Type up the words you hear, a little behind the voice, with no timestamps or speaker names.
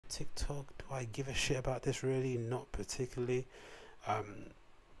TikTok, do I give a shit about this really? Not particularly.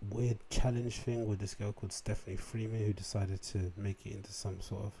 Weird challenge thing with this girl called Stephanie Freeman, who decided to make it into some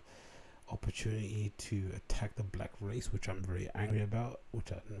sort of opportunity to attack the black race, which I'm very angry about,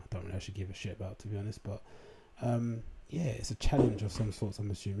 which I don't really actually give a shit about, to be honest. But yeah, it's a challenge of some sorts,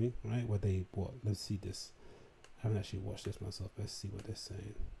 I'm assuming, right? Where they, what, let's see this. I haven't actually watched this myself. Let's see what they're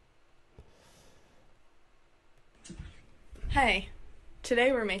saying. Hey,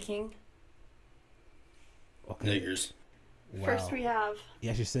 today we're making... Okay. Niggers. Wow. First we have... He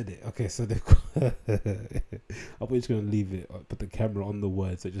actually said it. Okay, so they've got I thought he was going to leave it, put the camera on the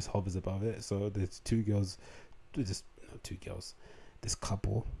word so it just hovers above it. So there's two girls, just not two girls, this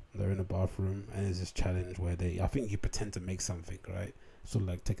couple, they're in a bathroom, and there's this challenge where I think you pretend to make something, right? Sort of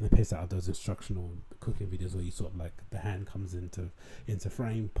like taking the piss out of those instructional cooking videos where you sort of like the hand comes into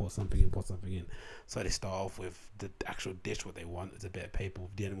frame, pour something in. So they start off with the actual dish, what they want. It's a bit of paper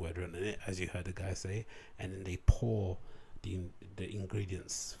with the N word written in it, as you heard the guy say, and then they pour the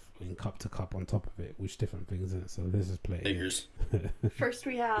ingredients in cup to cup on top of it, which different things in it. So this is play. Niggers. First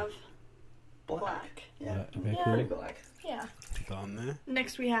we have... Black. Yeah. Okay, Yeah. cool. Black. Yeah. Down there.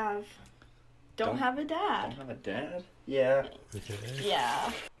 Next we have... Don't have a dad. Don't have a dad? Yeah. Okay.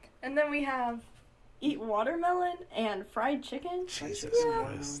 Yeah. And then we have... Eat watermelon and fried chicken. Jesus Yeah.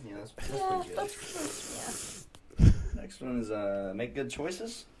 Christ. Yeah, that's Yeah, pretty good. that's Next one is make good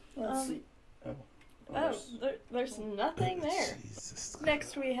choices. Let's see. Oh. Oh, there's nothing there. Jesus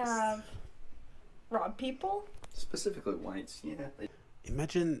Next we have... Rob people. Specifically whites, yeah.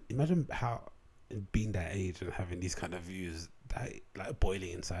 Imagine how being that age and having these kind of views that like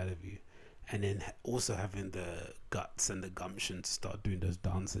boiling inside of you, and then also having the guts and the gumption to start doing those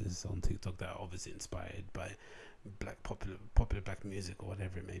dances on TikTok that are obviously inspired by black popular black music or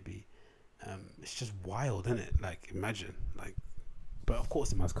whatever it may be. It's just wild, isn't it? Like, imagine, like, but of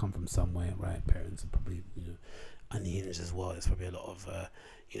course it must come from somewhere, right? Parents are probably, unhinged as well. There's probably a lot of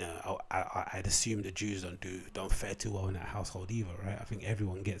I'd assume the Jews don't fare too well in that household either, right? I think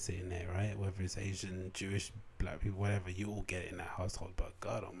everyone gets it in there, right? Whether it's Asian, Jewish, black people, whatever, you all get it in that household. But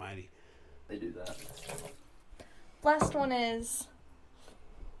God Almighty, They do that. Last one is...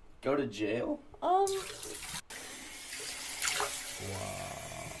 Go to jail? wow.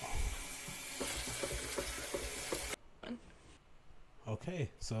 Okay,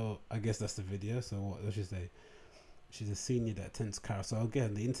 so I guess that's the video. So what does she say? She's a senior that attends Carousel.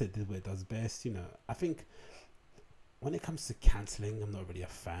 Again, the internet did what it does best. I think when it comes to cancelling, I'm not really a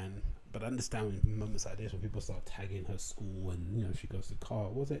fan. But I understand when moments like this when people start tagging her school and, she goes to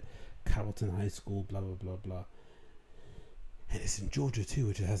Carrollton High School, blah, blah, blah, blah. And it's in Georgia too,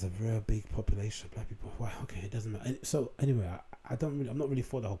 which has a very big population of black people. Wow, okay, it doesn't matter. So anyway, I'm not really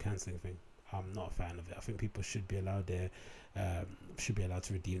for the whole cancelling thing. I'm not a fan of it. I think people should be allowed to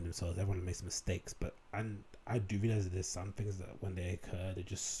redeem themselves. Everyone makes mistakes, but I do realize that there's some things that when they occur, they're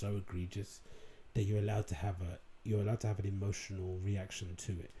just so egregious that you're allowed to have an emotional reaction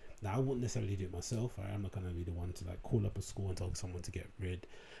to it. Now, I wouldn't necessarily do it myself. I'm not going to be the one to like call up a school and tell someone to get rid.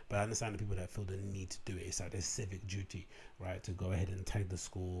 But I understand the people that feel the need to do it. It's like their civic duty, right? To go ahead and tag the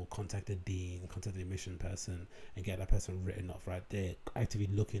school, contact the dean, contact the admission person, and get that person written off, right? They're actively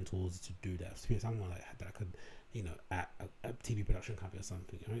looking towards to do that. So someone like that could, at a TV production company or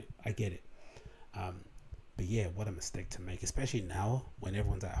something, right? I get it. But yeah, what a mistake to make, especially now when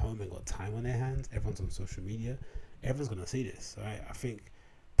everyone's at home and got time on their hands. Everyone's on social media. Everyone's going to see this, right? I think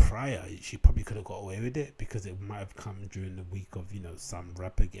prior, she probably could have got away with it because it might have come during the week of, some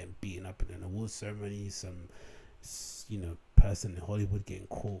rapper getting beaten up in an awards ceremony, some, person in Hollywood getting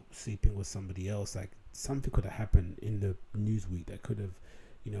caught sleeping with somebody else. Like, something could have happened in the news week that could have,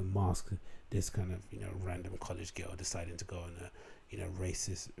 masked this kind of, random college girl deciding to go on a,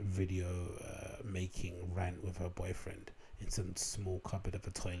 racist video making rant with her boyfriend in some small cupboard of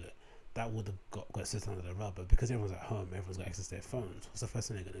a toilet. That would have got sit under the rug, but because everyone's at home, everyone's got access to their phones. What's the first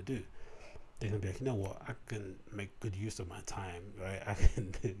thing they're gonna do? They're gonna be like, you know what? I can make good use of my time, right? I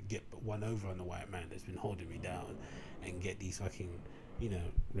can get one over on the white man that's been holding me down, and get these fucking,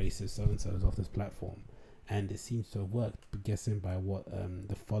 racist so and so's off this platform. And it seems to have worked, guessing by what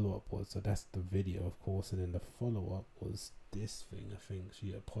the follow up was. So that's the video, of course, and then the follow up was this thing. I think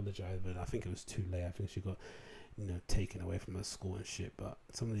she apologized, but I think it was too late. I think she got taken away from her school and shit. But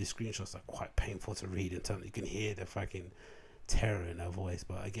some of these screenshots are quite painful to read in terms you can hear the fucking terror in her voice.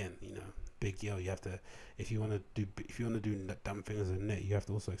 But again, big yo, you have to, if you want to do dumb things on the net, you have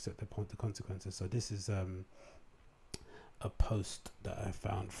to also accept the consequences. So this is a post that I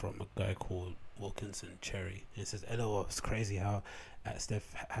found from a guy called Wilkinson Cherry. It says, "LOL, it's crazy how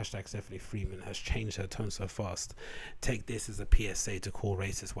hashtag Stephanie Freeman has changed her tone so fast. Take this as a PSA to all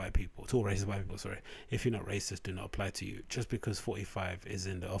racist white people. Sorry, if you're not racist, do not apply to you. Just because 45 is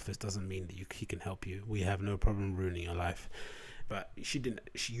in the office doesn't mean that he can help you. We have no problem ruining your life." But you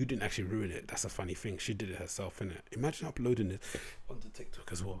didn't actually ruin it. That's a funny thing. She did it herself, innit? Imagine uploading it onto TikTok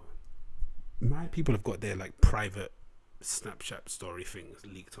as well. My people have got their like private Snapchat story things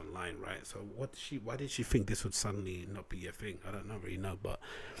leaked online, right? So why did she think this would suddenly not be a thing? I don't really know, but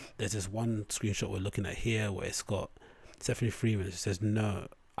there's this one screenshot we're looking at here where it's got Stephanie Freeman. It says, "No,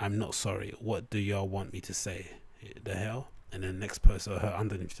 I'm not sorry. What do y'all want me to say? The hell?" And then next post, or her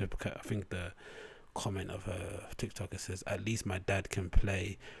underneath, I think the comment of her TikTok, it says, "At least my dad can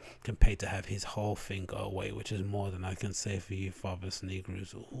pay to have his whole thing go away, which is more than I can say for you fatherless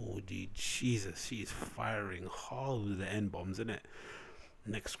Negroes." Oh, dude, Jesus, she's firing hard with the N-bombs, isn't it?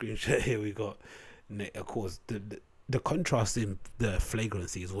 Next screenshot here we got, of course, the contrast in the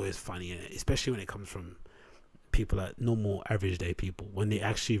flagrancy is always funny, especially when it comes from people like normal average day people, when they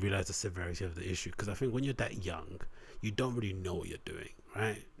actually realize the severity of the issue. Because I think when you're that young, you don't really know what you're doing,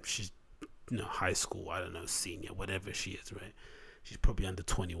 right? She's high school, I don't know, senior, whatever she is, right? She's probably under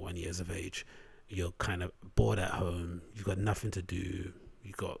 21 years of age. You're kind of bored at home. You've got nothing to do.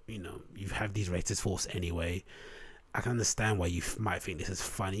 You have these racist thoughts anyway. I can understand why you might think this is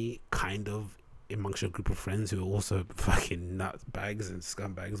funny, kind of, amongst your group of friends who are also fucking nutbags and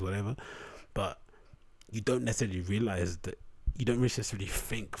scumbags, whatever. But you don't necessarily realize that. You don't necessarily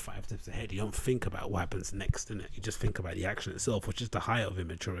think 5 steps ahead. You don't think about what happens next, innit? You just think about the action itself, which is the height of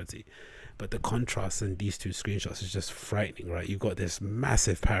immaturity. But the contrast in these two screenshots is just frightening, right? You've got this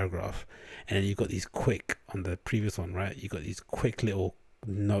massive paragraph, and then you've got these quick, on the previous one, right? You've got these quick little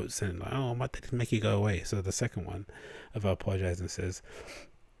notes, and like, "Oh, my dad can make you go away." So the second one of her apologizing says,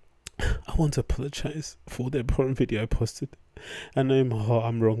 "I want to apologize for the important video I posted. I know in my heart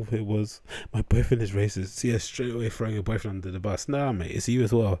I'm wrong for it was. My boyfriend is racist." So yeah, straight away throwing your boyfriend under the bus. Nah, mate, it's you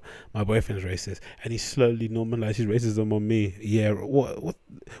as well. My boyfriend's racist, and he slowly normalizes racism on me. Yeah, what?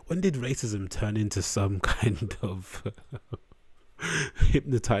 When did racism turn into some kind of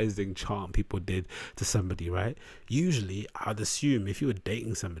hypnotizing charm people did to somebody, right? Usually, I'd assume if you were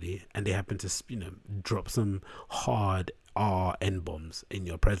dating somebody and they happen to, drop some hard N-bombs in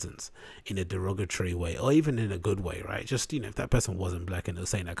your presence in a derogatory way, or even in a good way, right? Just, if that person wasn't black and they were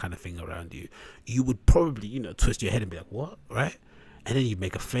saying that kind of thing around you, you would probably, twist your head and be like, "What?" Right? And then you'd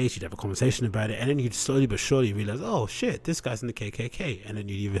make a face, you'd have a conversation about it, and then you'd slowly but surely realize, "Oh shit, this guy's in the KKK." And then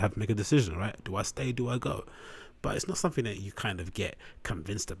you'd even have to make a decision, right? Do I stay? Do I go? But it's not something that you kind of get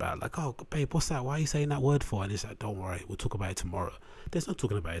convinced about. Like, "Oh, babe, what's that? Why are you saying that word for?" And it's like, "Don't worry, we'll talk about it tomorrow." There's no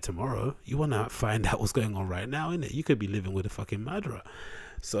talking about it tomorrow. You want to find out what's going on right now, innit? You could be living with a fucking murderer.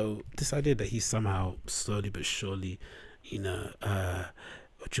 So this idea that he somehow slowly but surely,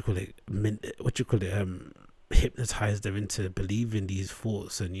 hypnotized them into believing these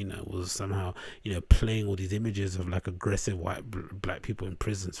thoughts, and was somehow playing all these images of like aggressive black people in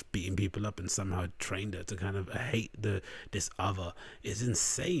prisons beating people up, and somehow trained her to kind of hate this other, is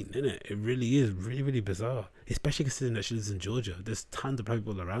insane, isn't it? It really is really, really bizarre, especially considering that she lives in Georgia. There's tons of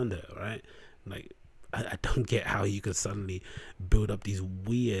people around her, right? Like, I don't get how you could suddenly build up these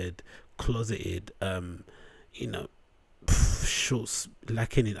weird closeted shorts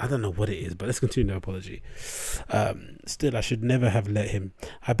lacking in, I don't know what it is, but let's continue the apology. Still, I should never have let him.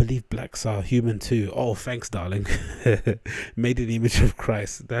 I believe blacks are human too. Oh, thanks, darling. Made in the image of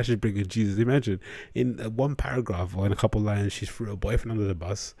Christ. That should bring in Jesus. Imagine in one paragraph or in a couple lines, she's threw her boyfriend under the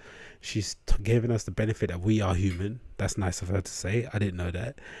bus. She's given us the benefit that we are human. That's nice of her to say. I didn't know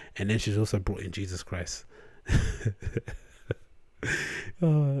that. And then she's also brought in Jesus Christ.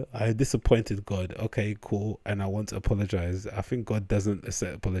 I disappointed God. Okay, cool. And I want to apologize. I think God doesn't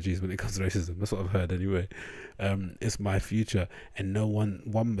accept apologies when it comes to racism. That's what I've heard anyway. It's my future, and no one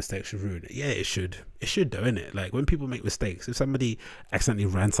mistake should ruin it. Yeah, it should though, innit? Like, when people make mistakes, if somebody accidentally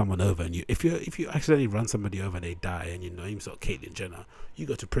ran someone over, and if you accidentally run somebody over and they die, and you sort of Caitlyn Jenner, you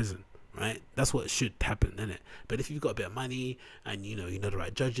go to prison, right? That's what should happen, isn't it? But if you've got a bit of money and you know the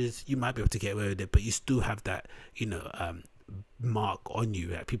right judges, you might be able to get away with it, but you still have that mark on you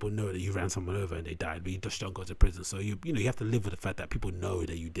that people know that you ran someone over and they died, but you just don't go to prison. So you have to live with the fact that people know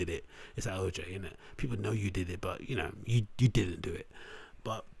that you did it. It's like OJ, isn't it? People know you did it, but you didn't do it.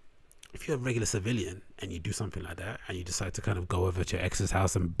 But if you're a regular civilian and you do something like that, and you decide to kind of go over to your ex's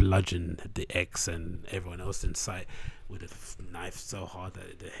house and bludgeon the ex and everyone else in sight with a knife so hard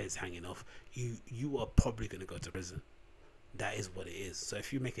that the head's hanging off, you are probably going to go to prison. That is what it is. So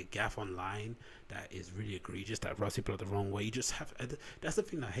if you make a gaffe online that is really egregious, that rubs people the wrong way, you just have. That's the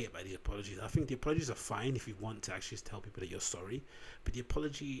thing I hate about the apologies. I think the apologies are fine if you want to actually tell people that you're sorry, but the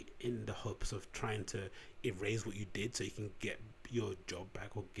apology in the hopes of trying to erase what you did so you can get your job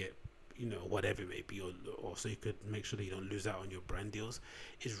back or get, you know, whatever it may be, or so you could make sure that you don't lose out on your brand deals,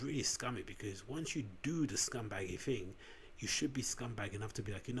 is really scummy. Because once you do the scumbaggy thing, you should be scumbag enough to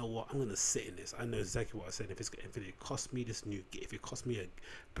be like, you know what, I'm gonna sit in this. I know exactly what I said. If it cost me this new gig, if it cost me a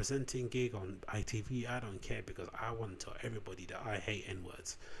presenting gig on ITV, I don't care, because I want to tell everybody that I hate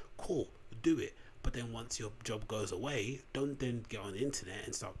N-words. Cool, do it. But then once your job goes away, don't then get on the internet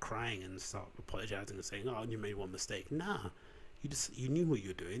and start crying and start apologizing and saying, oh, you made one mistake. Nah, you knew what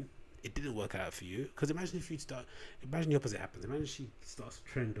you're doing. It didn't work out for you. Because imagine the opposite happens. Imagine she starts a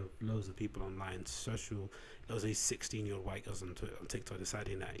trend of loads of people online, loads of these 16-year-old white girls on TikTok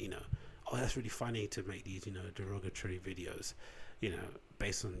deciding that, you know, oh, that's really funny to make these, you know, derogatory videos, you know,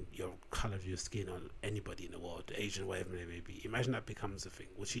 based on your color of your skin on anybody in the world, Asian, whatever it may be. Imagine that becomes a thing.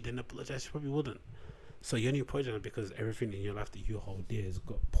 Would she then apologize? She probably wouldn't. So you only apologize because everything in your life that you hold dear has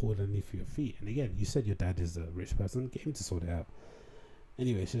got poured underneath your feet. And again, you said your dad is a rich person. Get him to sort it out.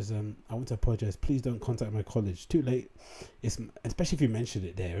 Anyway, it's just I want to apologize. Please don't contact my college. Too late. It's especially if you mentioned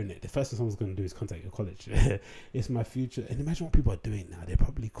it there, isn't it? The first thing someone's going to do is contact your college. It's my future. And imagine what people are doing now. They're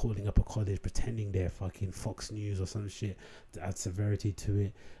probably calling up a college, pretending they're fucking Fox News or some shit to add severity to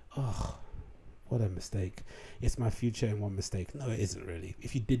it. Oh, what a mistake. It's my future and one mistake. No, it isn't really.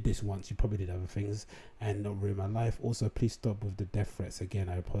 If you did this once, you probably did other things and not ruin my life. Also, please stop with the death threats. Again,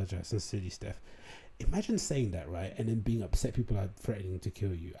 I apologize. Sincerely, Steph. Imagine saying that, right, and then being upset people are threatening to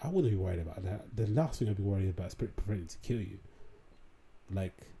kill you. I wouldn't be worried about that. The last thing I'd be worried about is threatening to kill you.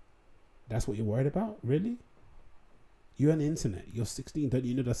 Like, that's what you're worried about? Really? You're on the internet. You're 16. Don't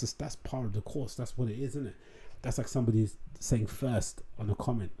you know that's part of the course? That's what it is, isn't it? That's like somebody saying first on a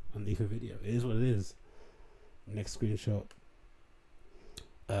comment underneath a video. It is what it is. Next screenshot.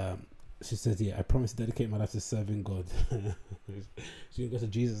 She says, yeah, I promise to dedicate my life to serving God. She goes to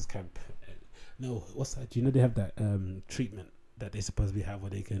Jesus camp. No, what's that? Do you know they have that treatment that they supposedly have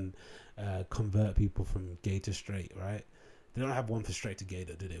where they can convert people from gay to straight, right? They don't have one for straight to gay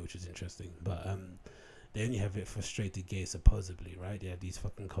though, do they? Which is interesting. But they only have it for straight to gay supposedly, right? They have these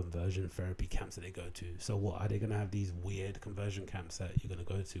fucking conversion therapy camps that they go to. So what, are they going to have these weird conversion camps that you're going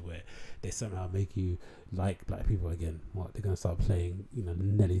to go to where they somehow make you like black people again? What, they're going to start playing, you know,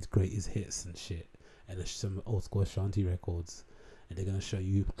 Nelly's greatest hits and shit, and there's some old school Ashanti records, and they're going to show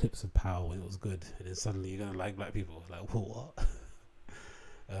you clips of Power when it was good, and then suddenly you're going to like black people. Like, what?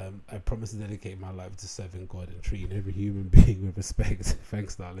 I promise to dedicate my life to serving God and treating every human being with respect.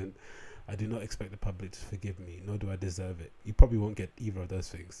 Thanks, darling. I do not expect the public to forgive me, nor do I deserve it. You probably won't get either of those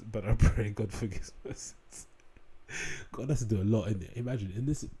things, but I pray God forgives my sins. God has to do a lot in it. Imagine, in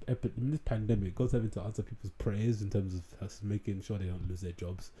this pandemic, God's having to answer people's prayers in terms of us making sure they don't lose their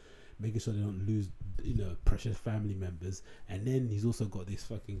jobs, making sure they don't lose, you know, precious family members. And then he's also got this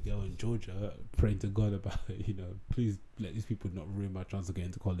fucking girl in Georgia praying to God about, you know, please let these people not ruin my chance of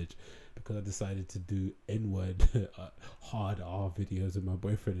getting to college because I decided to do N-word hard R videos with my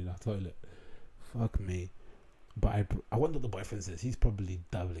boyfriend in our toilet. Fuck me. But I wonder what the boyfriend says. He's probably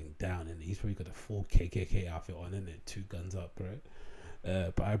doubling down, and he's probably got a full KKK outfit on, and 2 guns up,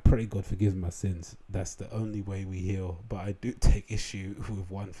 right? But I pray God forgives my sins. That's the only way we heal. But I do take issue with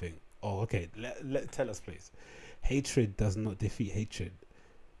one thing. Oh, okay. Tell us, please. Hatred does not defeat hatred.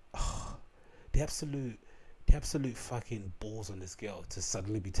 Oh, the absolute fucking balls on this girl to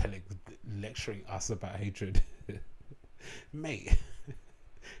suddenly be lecturing us about hatred. Mate,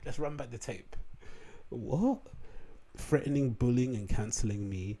 let's run back the tape. What? Threatening, bullying, and cancelling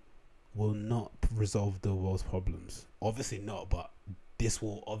me will not resolve the world's problems. Obviously not, but this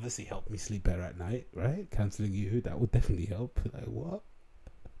will obviously help me sleep better at night, right? Cancelling you, that would definitely help. Like, what?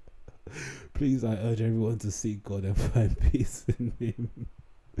 Please, I urge everyone to seek God and find peace in Him.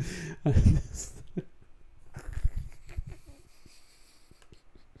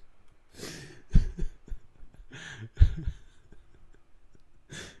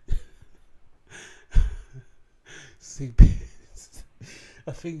 Seek peace.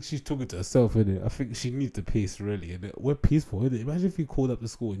 I think she's talking to herself, innit? I think she needs the peace, really. And we're peaceful, innit? Imagine if you called up the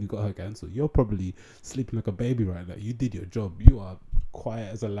school and you got her cancelled. You're probably sleeping like a baby right now. You did your job. You are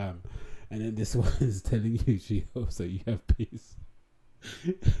quiet as a lamb. And then this one is telling you she hopes that you have peace.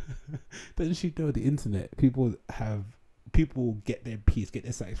 Doesn't she know the internet? People get their peace, get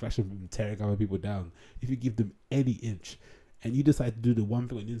their satisfaction from tearing other people down. If you give them any inch, and you decide to do the one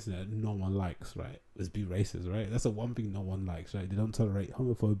thing on the internet no one likes, right? Is be racist, right? That's the one thing no one likes, right? They don't tolerate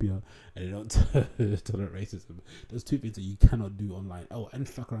homophobia and they don't tolerate racism. Those two things that you cannot do online. Oh, and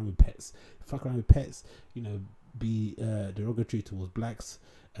fuck around with pets. Fuck around with pets, you know, be derogatory towards blacks,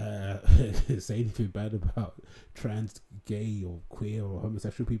 say anything bad about trans, gay, or queer or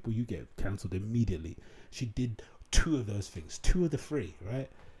homosexual people, you get cancelled immediately. She did 2 of those things, 2 of the 3, right?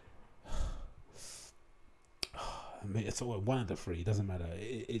 It's all 1 of the 3. It doesn't matter.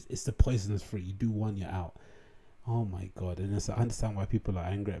 It's the poisonous 3. You do 1, you're out. Oh my god! And I understand why people are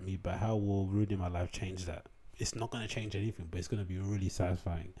angry at me, but how will ruining my life change that? It's not going to change anything, but it's going to be really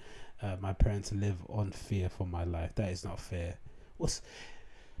satisfying. My parents live on fear for my life. That is not fair. What's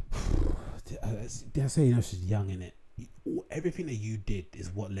did I say, you know, she's young in it? Everything that you did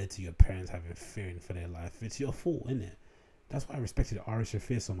is what led to your parents having fearing for their life. It's your fault, isn't it? That's why I respected Ari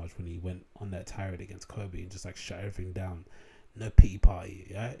Shafir so much when he went on that tirade against Kobe and just like shut everything down. No pity party,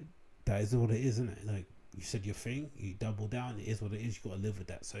 yeah? That is what it is, isn't it? Like, you said your thing, you double down, it is what it is, you gotta live with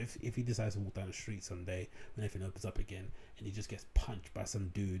that. So if he decides to walk down the street someday when everything opens up again and he just gets punched by some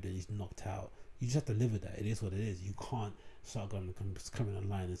dude and he's knocked out, you just have to live with that. It is what it is. You can't start coming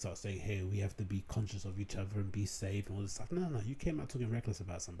online and start saying, hey, we have to be conscious of each other and be safe and all this stuff. No, you came out talking reckless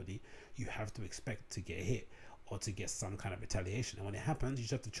about somebody, you have to expect to get hit or to get some kind of retaliation. And when it happens, you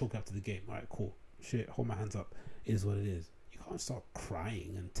just have to chalk up to the game. All right, cool. Shit, hold my hands up. It is what it is. You can't start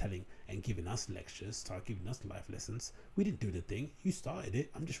crying and telling and giving us lectures, start giving us life lessons. We didn't do the thing. You started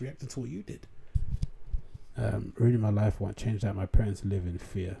it. I'm just reacting to what you did. Ruining my life won't change that. My parents live in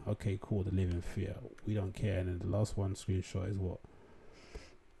fear. Okay, cool. They live in fear. We don't care. And then the last one screenshot is what?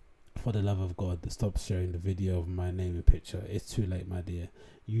 For the love of God, stop sharing the video of my name and picture. It's too late, my dear.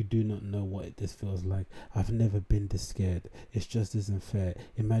 You do not know what this feels like. I've never been this scared. It just isn't fair.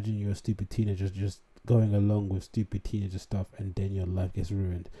 Imagine you're a stupid teenager just going along with stupid teenager stuff and then your life gets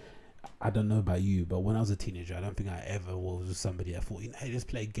ruined. I don't know about you, but when I was a teenager, I don't think I ever was with somebody that thought, hey, let's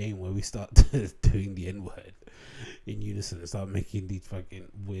play a game where we start doing the N-word in unison and start making these fucking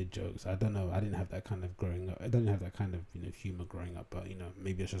weird jokes. I don't know. I didn't have that kind of growing up. I don't have that kind of, you know, humor growing up, but, you know,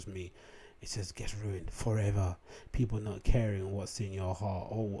 maybe it's just me. It just gets ruined forever. People not caring what's in your heart.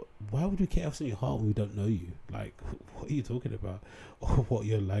 Or why would you care what's in your heart when we don't know you? Like, what are you talking about? Or what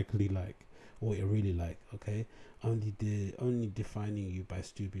you're likely like, or what you're really like, okay? Only defining you by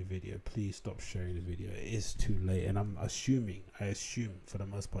stupid video. Please stop sharing this video. It is too late, and I assume for the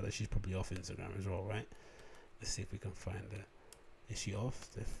most part that she's probably off Instagram as well, right? Let's see if we can find her. Is she off?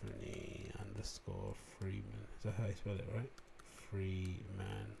 Stephanie _Freeman. Is that how you spell it, right?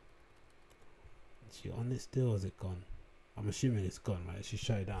 Freeman. Is she on it still, or is it gone? I'm assuming it's gone, right? She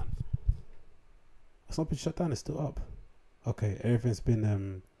shut it down. It's not been shut down. It's still up. Okay, everything's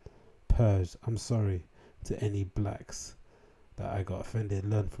been purged. I'm sorry to any blacks that I got offended.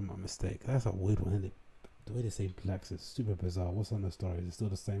 Learn from my mistake. That's a weird one, isn't it? The way they say blacks is super bizarre. What's on the story? Is it still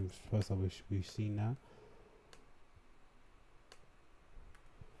the same person we've seen now?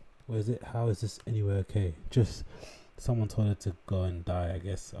 Or is it, how is this anywhere okay? Just someone told her to go and die, I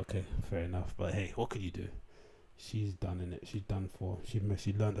guess. Okay, fair enough. But hey, what could you do? She's done in it. She's done for. She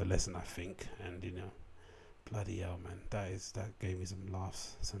learned a lesson, I think. And you know, bloody hell, man. That gave me some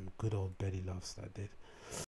laughs. Some good old belly laughs, that did.